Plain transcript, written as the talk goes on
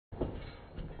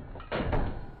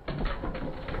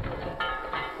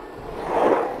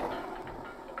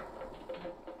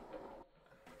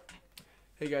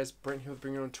Hey guys, Brent here with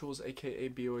Bring Your Own Tools, aka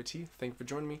BYOT. Thank you for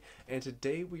joining me. And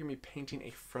today we're going to be painting a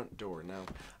front door. Now,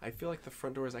 I feel like the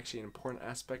front door is actually an important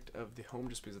aspect of the home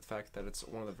just because of the fact that it's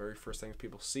one of the very first things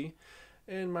people see.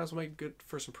 And might as well make a good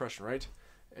first impression, right?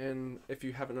 And if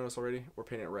you haven't noticed already, we're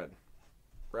painting it red.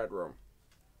 Red room.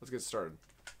 Let's get started.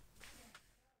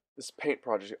 This paint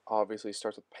project obviously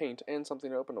starts with paint and something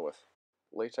to open it with.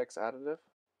 Latex additive,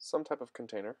 some type of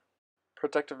container,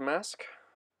 protective mask,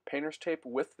 painter's tape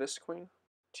with Visqueen,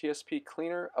 TSP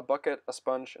cleaner, a bucket, a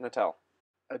sponge, and a towel.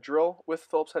 A drill with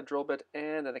Phillips head drill bit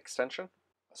and an extension,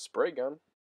 a spray gun,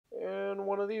 and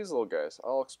one of these little guys.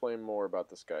 I'll explain more about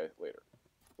this guy later.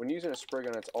 When using a spray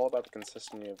gun, it's all about the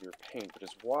consistency of your paint, which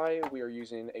is why we are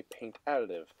using a paint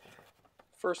additive.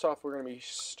 First off, we're going to be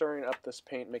stirring up this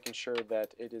paint, making sure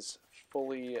that it is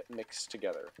fully mixed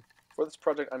together. For this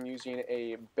project, I'm using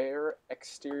a Bare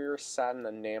exterior satin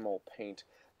enamel paint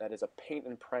that is a paint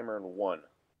and primer in one.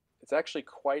 It's actually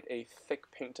quite a thick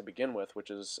paint to begin with, which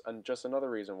is just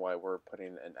another reason why we're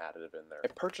putting an additive in there. I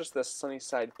purchased this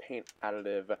Sunnyside paint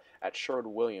additive at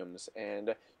Sherwood-Williams,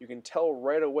 and you can tell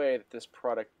right away that this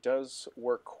product does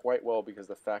work quite well because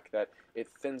of the fact that it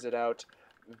thins it out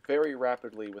very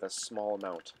rapidly with a small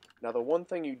amount. Now, the one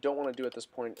thing you don't want to do at this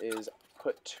point is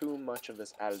put too much of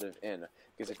this additive in,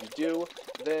 because if you do,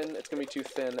 then it's going to be too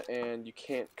thin and you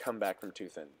can't come back from too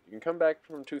thin. You can come back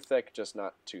from too thick, just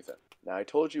not too thin. Now, I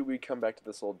told you we'd come back to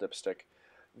this little dipstick.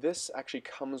 This actually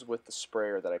comes with the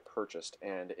sprayer that I purchased,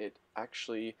 and it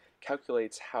actually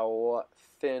calculates how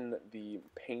thin the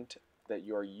paint that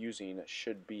you are using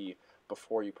should be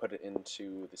before you put it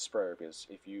into the sprayer, because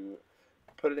if you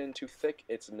put it in too thick,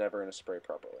 it's never going to spray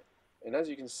properly. And as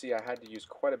you can see, I had to use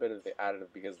quite a bit of the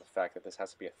additive because of the fact that this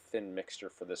has to be a thin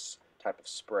mixture for this type of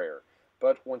sprayer.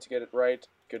 But once you get it right,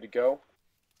 good to go.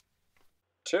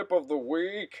 Tip of the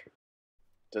week!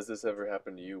 Does this ever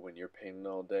happen to you when you're painting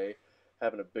all day,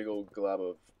 having a big old glob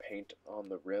of paint on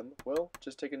the rim? Well,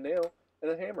 just take a nail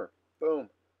and a hammer. Boom.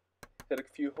 Hit a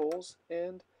few holes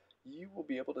and you will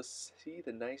be able to see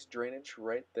the nice drainage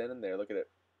right then and there. Look at it.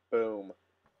 Boom.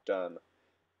 Done.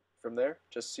 From there,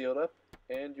 just seal it up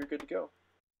and you're good to go.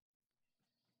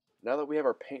 Now that we have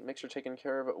our paint mixture taken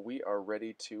care of, we are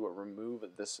ready to remove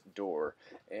this door.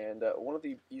 And one of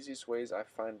the easiest ways I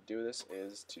find to do this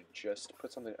is to just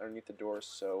put something underneath the door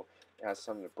so it has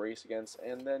something to brace against,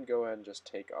 and then go ahead and just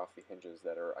take off the hinges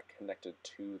that are connected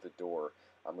to the door.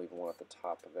 I'm leaving one at the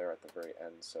top there at the very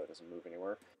end so it doesn't move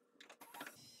anywhere.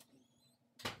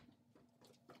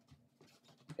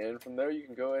 And from there you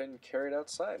can go ahead and carry it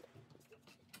outside.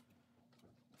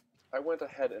 I went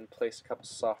ahead and placed a couple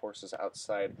sawhorses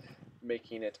outside,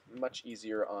 making it much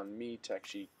easier on me to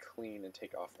actually clean and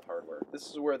take off the hardware. This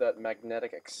is where that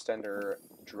magnetic extender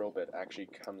drill bit actually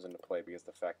comes into play, because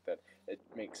the fact that it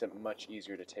makes it much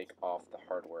easier to take off the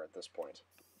hardware at this point.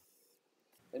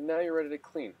 And now you're ready to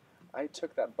clean. I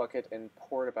took that bucket and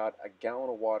poured about a gallon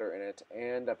of water in it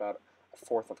and about a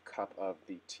fourth of a cup of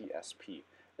the TSP.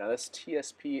 Now this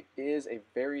TSP is a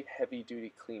very heavy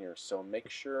duty cleaner, so make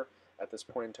sure at this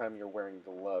point in time you're wearing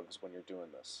gloves when you're doing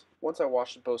this. Once I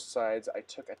washed both sides, I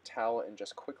took a towel and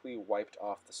just quickly wiped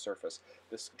off the surface.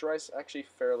 This dries actually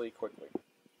fairly quickly.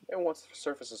 And once the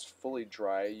surface is fully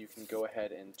dry, you can go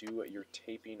ahead and do your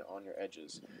taping on your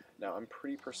edges. Now, I'm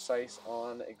pretty precise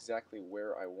on exactly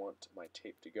where I want my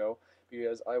tape to go,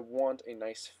 because I want a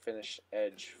nice finished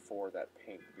edge for that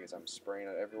paint, because I'm spraying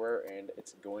it everywhere and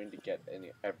it's going to get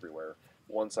everywhere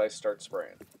once I start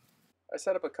spraying. I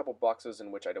set up a couple boxes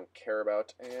in which I don't care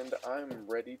about, and I'm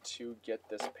ready to get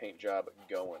this paint job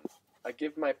going. I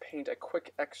give my paint a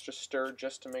quick extra stir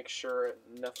just to make sure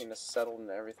nothing is settled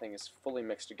and everything is fully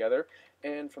mixed together,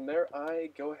 and from there I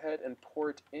go ahead and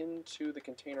pour it into the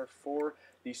container for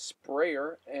the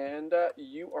sprayer, and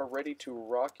you are ready to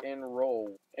rock and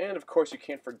roll. And of course you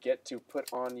can't forget to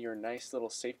put on your nice little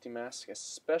safety mask,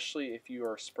 especially if you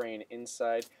are spraying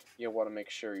inside. You'll want to make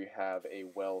sure you have a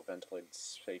well ventilated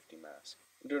safety mask.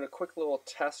 I'm doing a quick little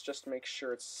test just to make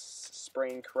sure it's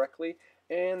spraying correctly,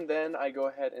 and then I go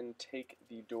ahead and take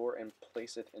the door and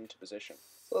place it into position.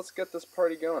 So let's get this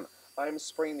party going. I'm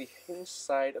spraying the hinge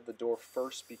side of the door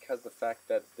first because of the fact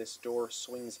that this door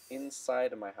swings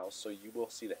inside of my house, so you will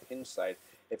see the hinge side.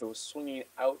 If it was swinging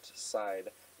outside,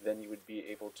 then you would be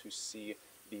able to see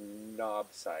the knob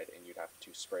side and you'd have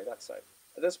to spray that side.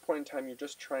 At this point in time, you're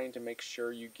just trying to make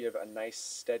sure you give a nice,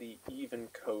 steady, even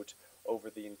coat over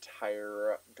the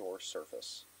entire door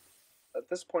surface. At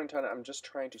this point in time, I'm just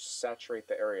trying to saturate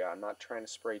the area. I'm not trying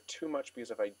to spray too much,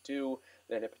 because if I do,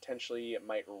 then it potentially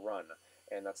might run,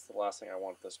 and that's the last thing I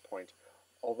want at this point.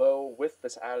 Although with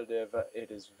this additive,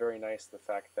 it is very nice the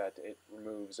fact that it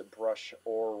removes brush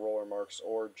or roller marks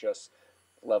or just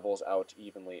levels out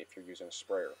evenly if you're using a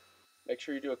sprayer. Make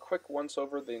sure you do a quick once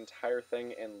over the entire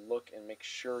thing and look and make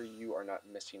sure you are not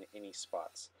missing any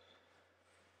spots.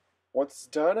 Once it's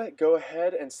done, go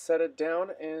ahead and set it down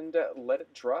and let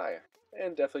it dry.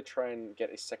 And definitely try and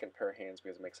get a second pair of hands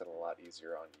because it makes it a lot easier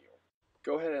on you.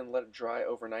 Go ahead and let it dry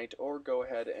overnight, or go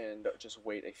ahead and just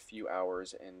wait a few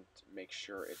hours and make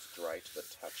sure it's dry to the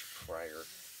touch prior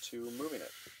to moving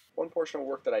it. One portion of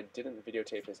work that I didn't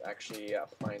videotape is actually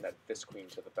applying that visqueen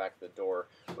to the back of the door,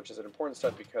 which is an important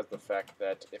step because of the fact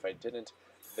that if I didn't,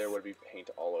 there would be paint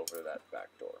all over that back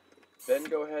door. Then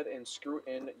go ahead and screw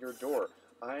in your door.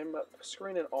 I'm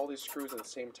screwing in all these screws at the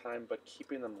same time but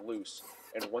keeping them loose,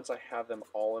 and once I have them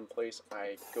all in place,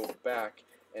 I go back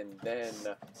and then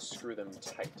screw them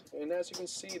tight. And as you can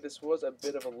see, this was a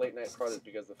bit of a late night project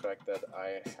because of the fact that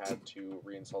I had to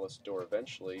reinstall this door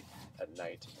eventually at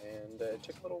night, and it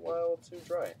took a little while to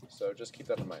dry, so just keep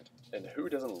that in mind. And who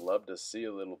doesn't love to see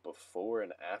a little before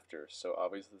and after? So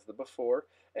obviously it's the before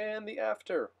and the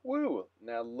after. Woo!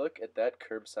 Now look at that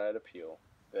curbside appeal.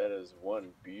 That is one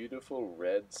beautiful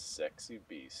red sexy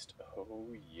beast.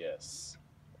 Oh yes.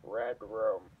 Red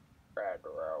room. Red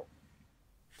room.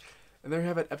 And there you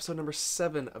have it, episode number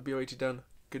 7 of BYOT done.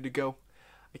 Good to go.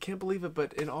 I can't believe it,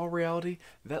 but in all reality,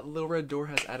 that little red door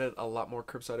has added a lot more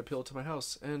curbside appeal to my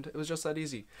house, and it was just that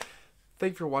easy.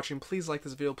 Thank you for watching. Please like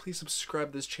this video, please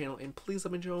subscribe to this channel, and please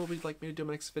let me know what you'd like me to do in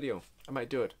my next video. I might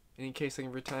do it. In any case, thank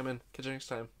you for your time, and catch you next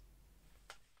time.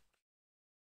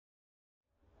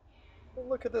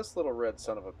 Look at this little red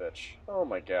son of a bitch. Oh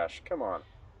my gosh, come on.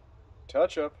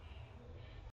 Touch up.